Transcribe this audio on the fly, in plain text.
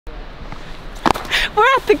We're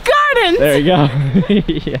at the gardens. There you go.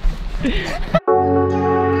 Yeah.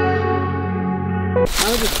 How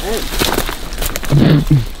does it end?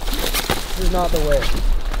 This is not the way.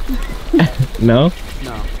 No?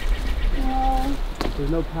 No.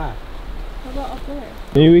 There's no path. How about up there?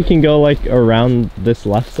 Maybe we can go like around this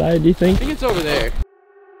left side, do you think? I think it's over there.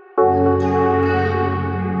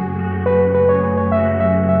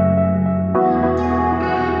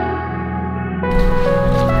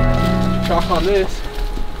 Chalk on this.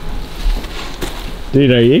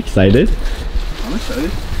 Dude, are you excited? I'm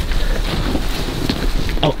excited.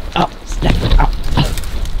 Oh, step,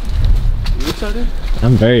 You excited?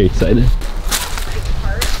 I'm very excited.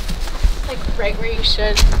 Like right where you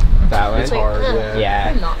should. That one's It's like, hard, yeah.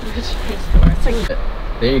 Yeah. Not much space for it. It's like,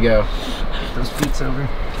 There you go. Those feet's over.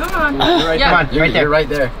 come on. You're right, Yeah. come on, you're right there. You're right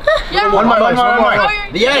there. Yeah. One more. Oh,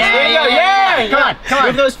 Yes, there you go, yeah! Come on,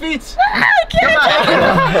 move those feet. Come on.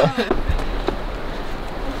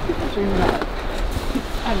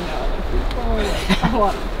 I know. I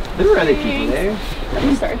want There were other people there. Let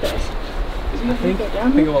me start this. I think I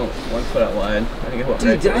went 1 foot out wide. I think I went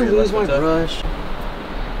Dude, did I lose my brush?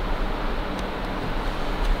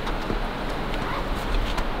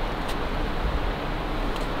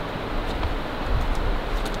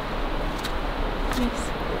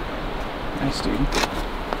 Nice, dude.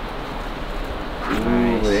 Nice.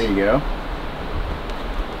 Ooh, there you go.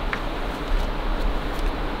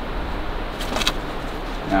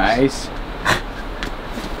 Nice.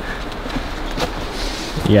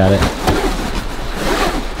 You got it.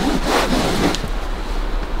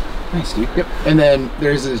 Nice, dude. Yep. And then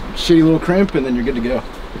there's a shitty little crimp, and then you're good to go.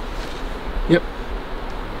 Yep.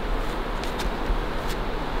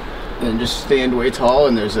 And then just stand way tall,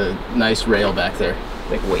 and there's a nice rail back there.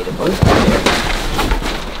 Like wait a minute.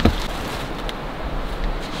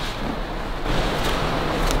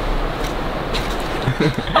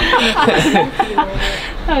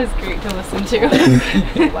 That was great to listen to.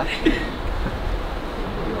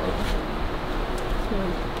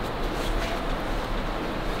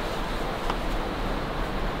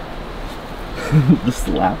 The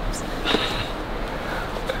slaps.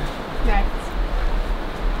 Nice.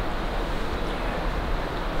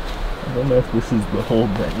 I don't know if this is the hold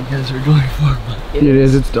that you guys are going for, but It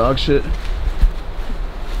is. It's dog shit.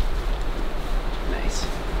 Nice.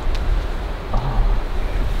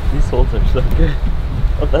 these holds are so good.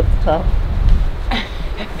 Oh, that's tough.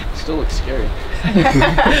 Still looks scary.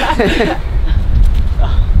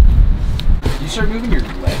 You start moving your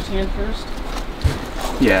left hand first?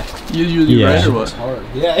 Yeah. You right right or or what? was hard.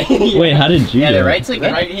 Yeah. Wait, how did you Yeah, do the it? right's like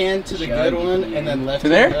Right hand to the good one, and then left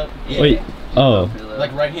To hand there? up. Yeah. Wait, oh,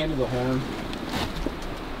 Like right hand to the horn,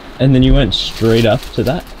 and then you went straight up to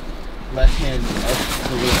that? left hand up to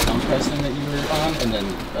the little thumb press thing that you were on, and then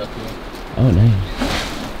up here. Oh, nice.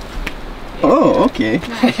 Oh, okay.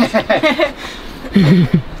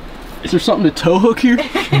 Is there something to toe hook here?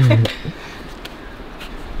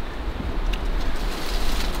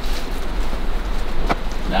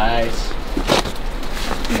 Nice.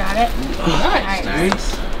 You got it? Nice.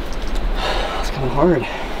 Nice. It's kind of hard.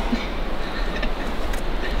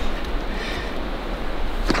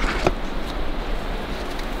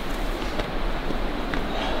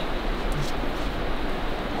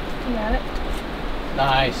 You got it?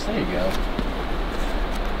 Nice. There you go.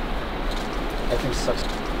 That thing sucks.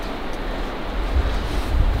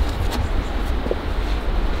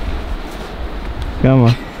 Come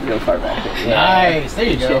on. Go far back there. Nice. There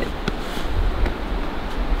you go.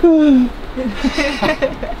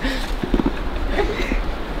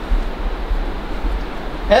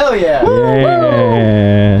 Hell yeah.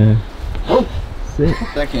 Yeah. Oh, Sick.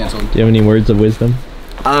 that canceled. Do you have any words of wisdom?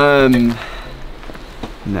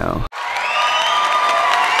 No.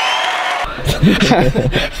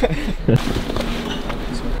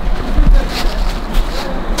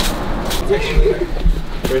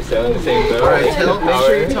 We're sailing the same boat. Alright, make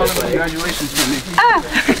sure you tell them congratulations to me.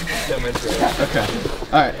 Okay.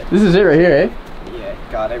 Alright, this is it right here, eh? Yeah,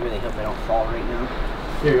 God, I really hope I don't fall right now.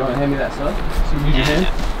 Here, you want to hand me that stuff? So you use your hand?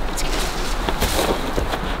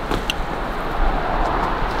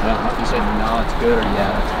 I don't know if you said no, it's good, or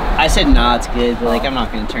yeah, it's good. I said nah, it's good, but like I'm not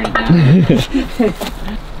gonna turn it down.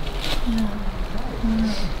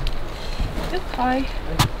 Good pie.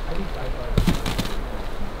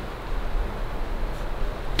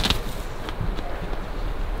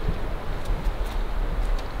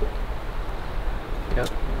 Yep.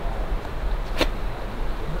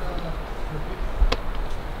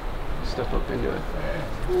 Step up into it.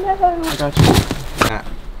 No. I got you.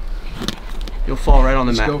 You'll fall right on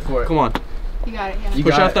the Let's mat. go for it. Come on. You got it, yeah. You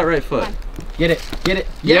Push got off it. that right foot. Come Get it. Get it.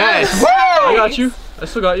 Yes! I got you. I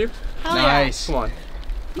still got you. Nice. Come on.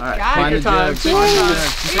 Alright, Got find it. the jug. Take your time.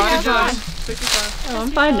 Find the jug. Take your time. Oh,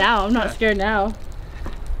 I'm fine now. I'm not scared now.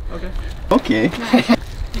 Okay. Okay.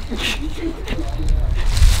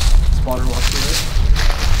 Spotter walk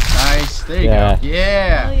through Nice. There you Yeah. go.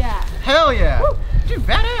 Yeah. Oh yeah. Hell yeah. Dude,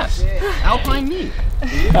 badass. Alpine knee.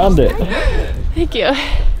 Found it. Thank you.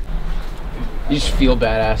 You just feel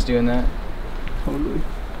badass doing that. Totally.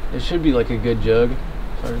 It should be like a good jug,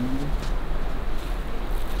 if I remember.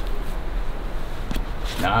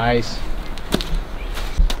 Nice.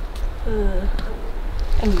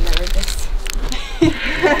 I'm nervous.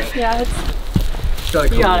 Yeah, it's.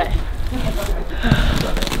 it. You got it.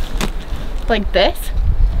 Like this?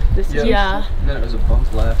 This is yeah. And then it was a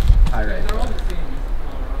bump left, high right.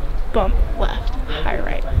 Bump left, high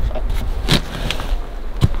right.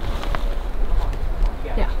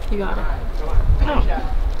 Yeah, you got it. Oh,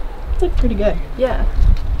 it's like pretty good. Yeah.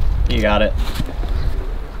 You got it.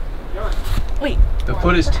 Wait, The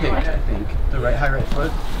foot is ticked, I think. The right, high right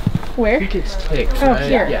foot. where? It's ticked. Oh,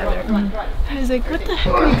 here. Yeah, there. I was like, what the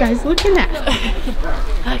heck are you guys looking at?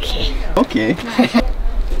 Okay. Okay.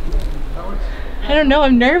 I don't know,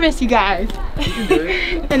 I'm nervous, you guys.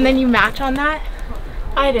 And then you match on that?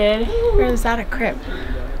 I did. Or is that a crib?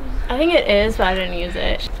 I think it is, but I didn't use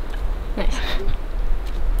it. Nice.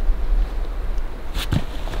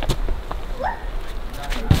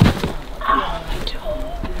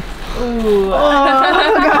 Ooh. Oh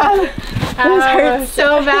god. This hurts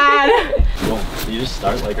so bad. Well, you just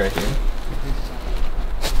start like right here.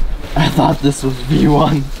 I thought this was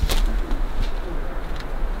V1.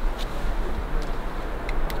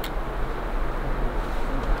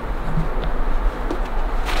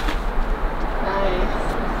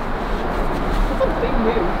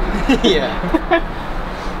 Yeah.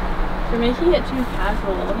 You're making it too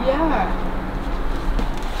casual. Yeah.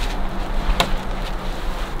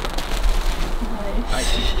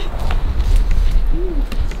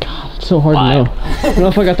 It's so hard to know. I don't know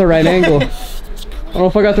if I got the right angle. I don't know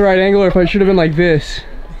if I got the right angle or if I should have been like this.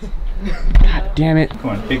 God damn it.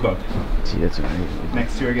 Come on, big bump. See, that's what I need.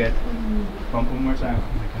 Next to her, get. Bump one more time.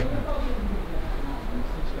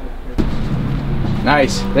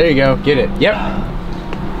 Nice. There you go. Get it. Yep.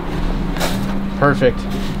 Perfect.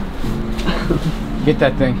 Get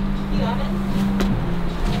that thing.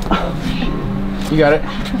 You got it.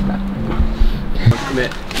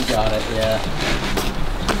 Commit. You got it, yeah.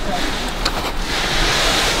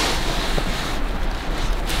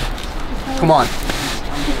 Come on.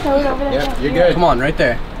 Yep, you're good. Come on, right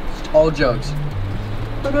there. All jugs.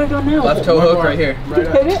 Where do I go now? Left toe One hook more. right here. Right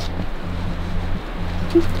up. Hit it?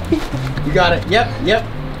 You got it. Yep, yep.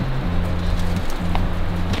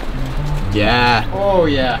 Yeah. Oh,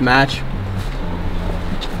 yeah. Match.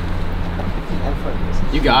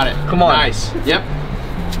 You got it. Come on. Nice. Yep.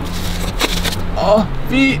 Oh,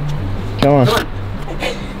 feet. Come on.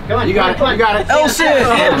 Come on. You got it. You got it. Elson.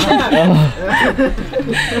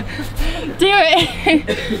 Do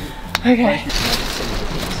it. Okay.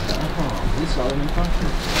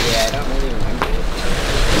 Yeah, I don't really remember it.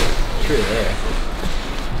 True there.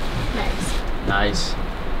 Nice.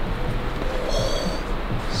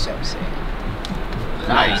 So sick.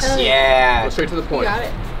 Nice. Yeah. Go straight to the point. Got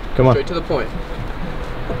it. Come on. Straight to the point.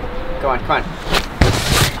 Come on, come on.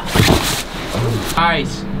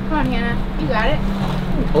 Nice. Come on, Hannah. You got it.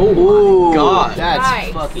 Oh my God.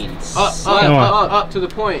 That's That's fucking Up, on. up to the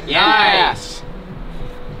point. Yeah. Nice.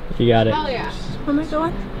 You got it. Hell yeah. Where am I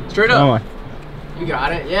going? Straight Come up. on. You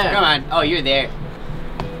got it. Yeah. Come on. Oh, you're there.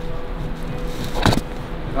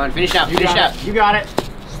 Come on, finish up. You Finish got up. it. You got it.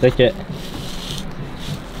 Stick it.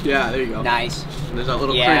 Yeah, there you go. Nice. There's that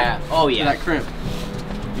little Yeah. crimp. Oh, yeah. That crimp.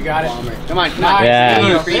 You got it. Come on, come Nice. on.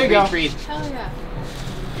 Yeah. Breathe, There you go. breathe. Hell yeah.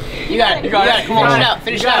 You got it. You got it. Come on, finish it up.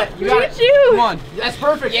 Finish it up. You got it. You. Come on. That's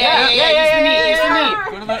perfect. Yeah, yeah, yeah. Use the meat.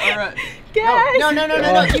 Go to the alright. Guys. No, no, no,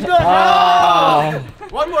 no, no. Keep going. Oh.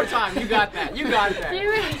 One more time. You got that. You got that. Do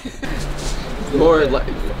it. More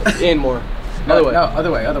in more. Other way. No,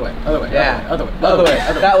 other way, other way, other way. Yeah. Other way. Other way.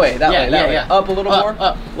 That way, that Yeah, way, that way. yeah. Up a little more.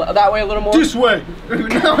 Up. That way a little more. This way.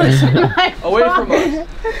 No, it's not. Away from us.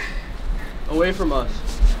 Away from us.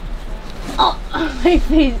 Oh, my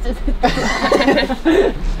face just hit the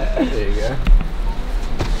There you go.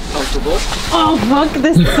 Comfortable. Oh, fuck,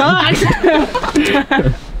 this sucks.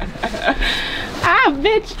 Ah,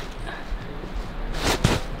 bitch.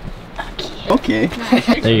 Okay.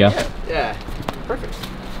 There you go. Yeah. Perfect.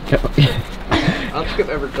 I don't think I've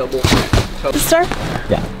ever double. Start.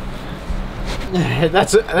 Yeah.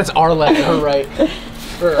 That's our left, her right.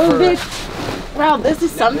 Oh, bitch. Wow, this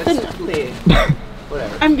is something.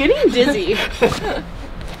 whatever. I'm getting dizzy.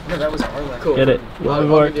 No, that was our last. Cool. Get it. A little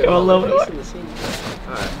more. Come on, a little more.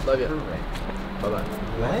 Alright, love you. Bye-bye.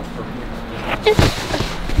 What?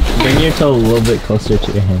 Bring your toe a little bit closer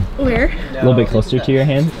to your hand. Where? A little bit closer to your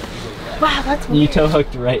hand. Wow, that's weird. You toe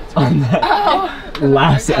hooked right on that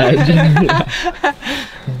last edge.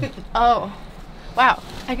 Oh. Wow.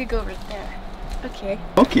 I could go over there. Okay.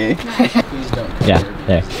 Okay. Please don't. Yeah,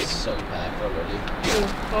 there. It's so packed already.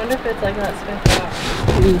 I wonder if it's like that Smith rock.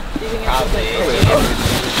 Do you think Probably.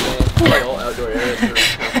 All outdoor areas for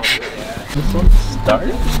This one start?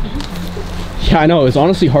 Yeah, I know. It's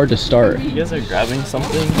honestly hard to start. You guys are grabbing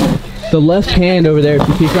something? The left hand over there, if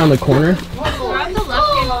you peek around the corner. Grab the left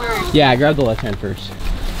hand first. Yeah, grab the left hand first.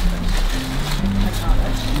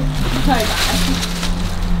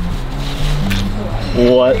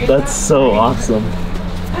 What? That's so awesome.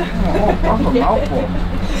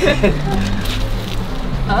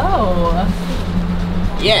 Oh.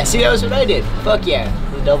 Yeah, see, that was what I did. Fuck yeah.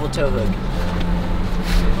 The double toe hook.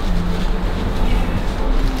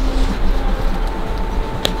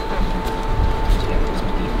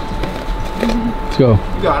 Let's go.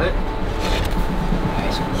 You got it.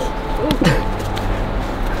 Nice.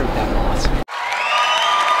 Hurt that moss.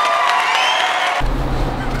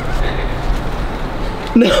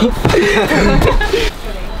 No.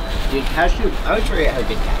 Dude, cashew, I always forget how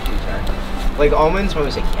good cashews are. Like almonds, when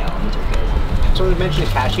we say, yeah, almonds are good. Someone mentioned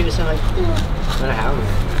cashews, and I'm like, I don't know how.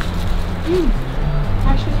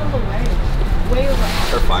 Cashews all the way. Way over.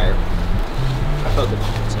 Or fire. I felt the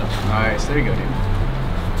moment, so. Alright, so there you go, dude.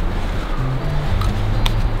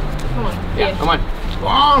 Come on. Yeah, come on.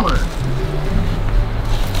 Bomber!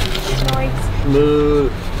 Nice.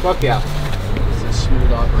 Smooth. Fuck yeah. It's a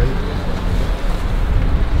smooth operator.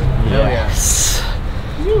 Hell yeah.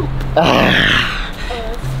 Oh,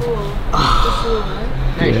 that's cool. That's cool,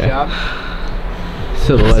 huh? Nice Yeah. job.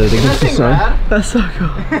 Silhouette against the sun. That's so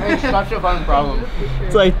cool. It's such a fun problem.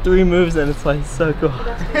 It's like 3 moves and it's like so cool.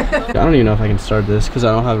 I don't even know if I can start this because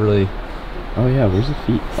I don't have really. Oh yeah, where's the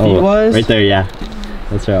feet? Feet-wise? Right there, yeah.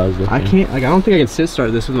 That's where I was looking. I can't. Like I don't think I can sit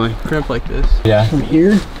start this with my cramp like this. Yeah. From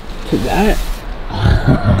here to that.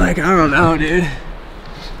 Like I don't know, dude.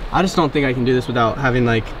 I just don't think I can do this without having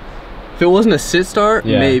like. If it wasn't a sit start,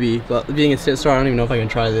 Yeah. maybe. But being a sit start, I don't even know if I can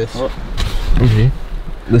try this. Okay.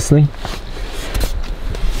 Listening?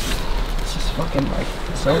 It's just fucking like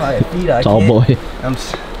so high at feet. I Tall can't. boy. I'm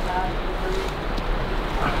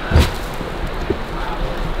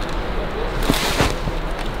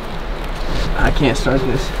I can't start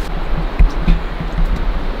this.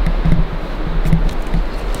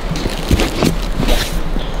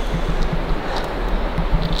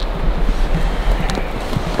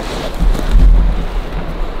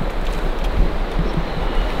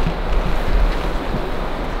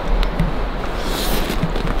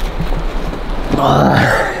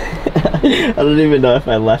 I don't even know if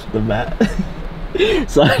I left the mat.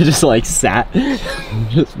 So I just like sat and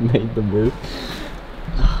just made the move.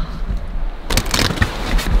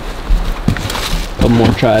 Couple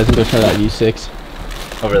more tries and go try that U6.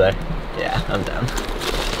 Over there. Yeah, I'm down.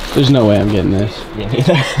 There's no way I'm getting this. Me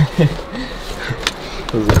neither.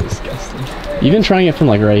 Those are disgusting. Even trying it from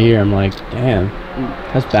like right here, I'm like, damn,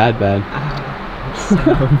 that's bad.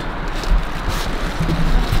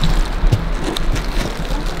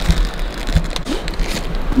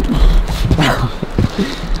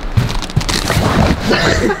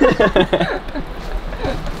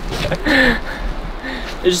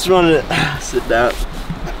 I just wanted to sit down,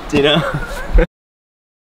 you know?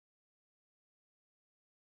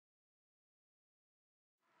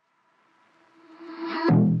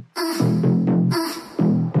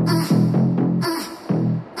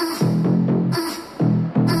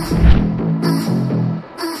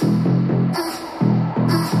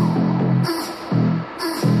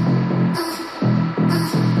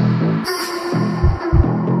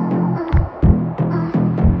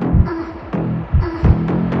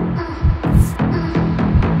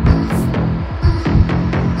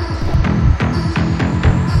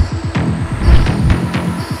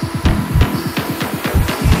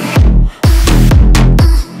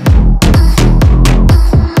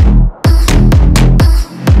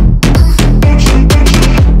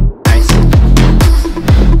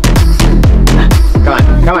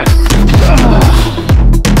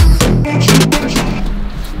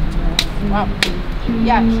 Wow.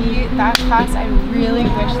 Yeah, that class, I really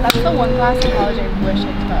wish, that's the one class in college I wish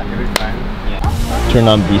I took. Turn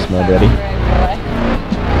on beast mode, ready?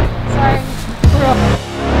 Sorry.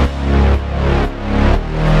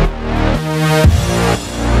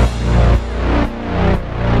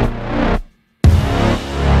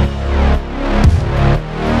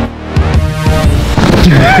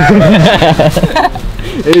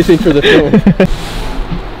 Anything for the film.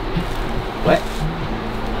 What?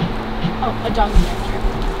 Oh, a documentary.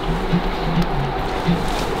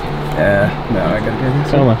 No, I gotta do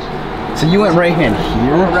this. Come on. So you went right hand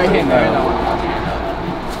here? Right hand there.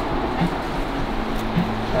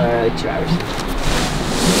 2 hours.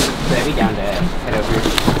 So I'll be down to head over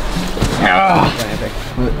here.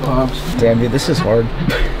 Damn, dude, this is hard.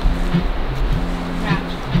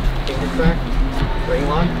 Finger crack. Ring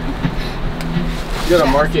lock. You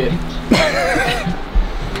gotta mark it.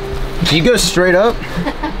 Do you go straight up?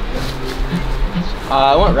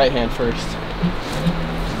 I went right hand first.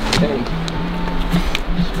 Dang.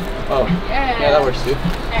 Oh, yeah, that works too.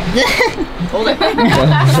 Hold it.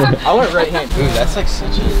 I went right hand. Ooh, that's like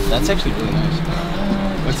such a. That's actually really nice.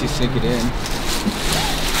 Once you sink it in.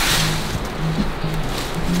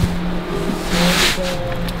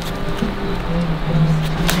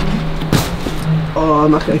 Oh,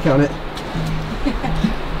 I'm not gonna count it. You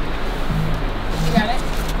got it?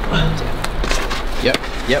 Yep.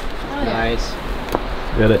 Yep. Oh, yeah. Nice.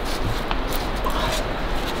 Got it.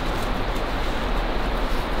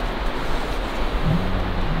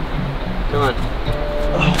 Come on.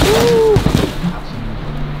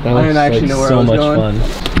 That I didn't actually know where so I was much going. fun.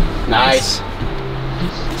 Nice.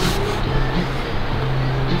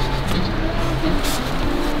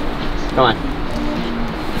 Come on.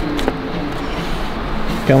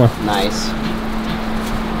 Come on. Nice.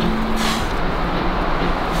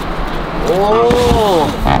 Oh,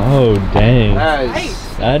 Oh, dang. that is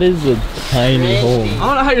Nice. That is a tiny hole. crazy. I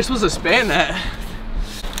don't know how you're supposed to span that.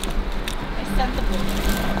 I sent the book.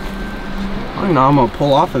 I don't know how I'm gonna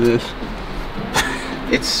pull off of this.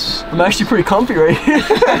 It's. I'm actually pretty comfy right here.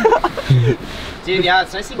 Dude, yeah,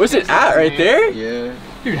 it's nice. What's it at right there? Yeah.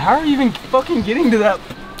 Dude, how are you even fucking getting to that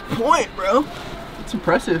point, bro? It's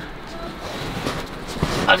impressive.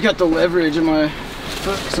 I've got the leverage in my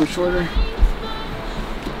foot because I'm shorter.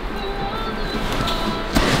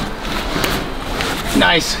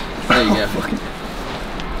 Nice. There you go.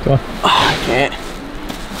 Go on. Oh, I can't.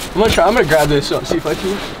 I'm gonna grab this and see if I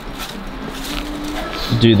can.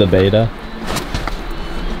 Do the beta.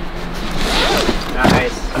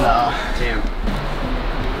 Nice. Damn.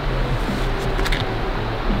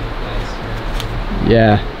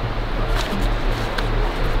 Yeah.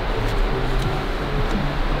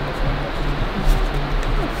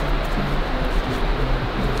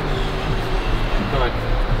 Come on.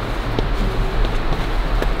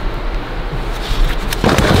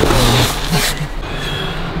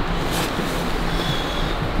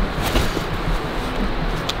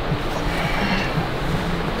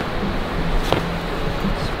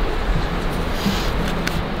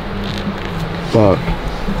 Fuck.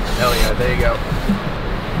 Hell yeah, there you go.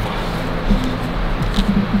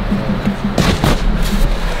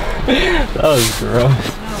 That was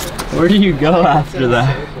gross. Where do you go after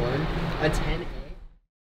that? A 10A.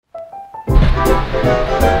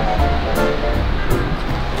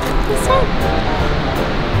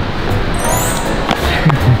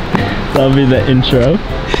 That'll be the intro. Okay,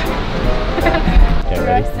 What did I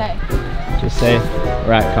ready? say? Just say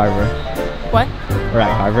rat carver. What?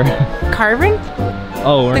 Rat carver. Carving?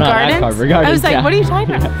 Oh, we're The not gardens? at carver. Gardens. I was like, yeah. what are you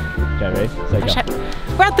talking about? Okay, ready? Say go.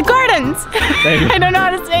 We're at the gardens. There you go. I don't know how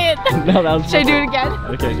to say it. No, that was. Should I do it again?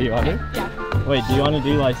 Okay, do you want to? Yeah. Wait, do you want to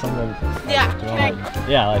do like something? Yeah, do you can wanna, like,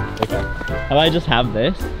 yeah, like okay. How about I just have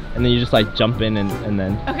this, and then you just like jump in and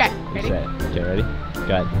then Okay, you ready? say it. Okay, ready?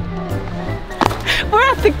 Go ahead. We're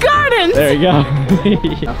at the gardens. There you go.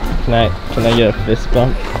 Can I get a fist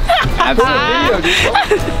bump?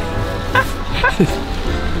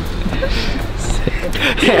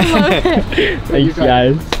 Thanks,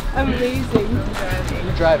 guys. Amazing.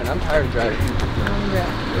 You're driving. I'm tired of driving.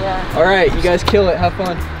 Yeah. All right, you guys kill it. Have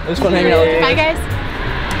fun. It was fun hanging out with you. Bye, guys.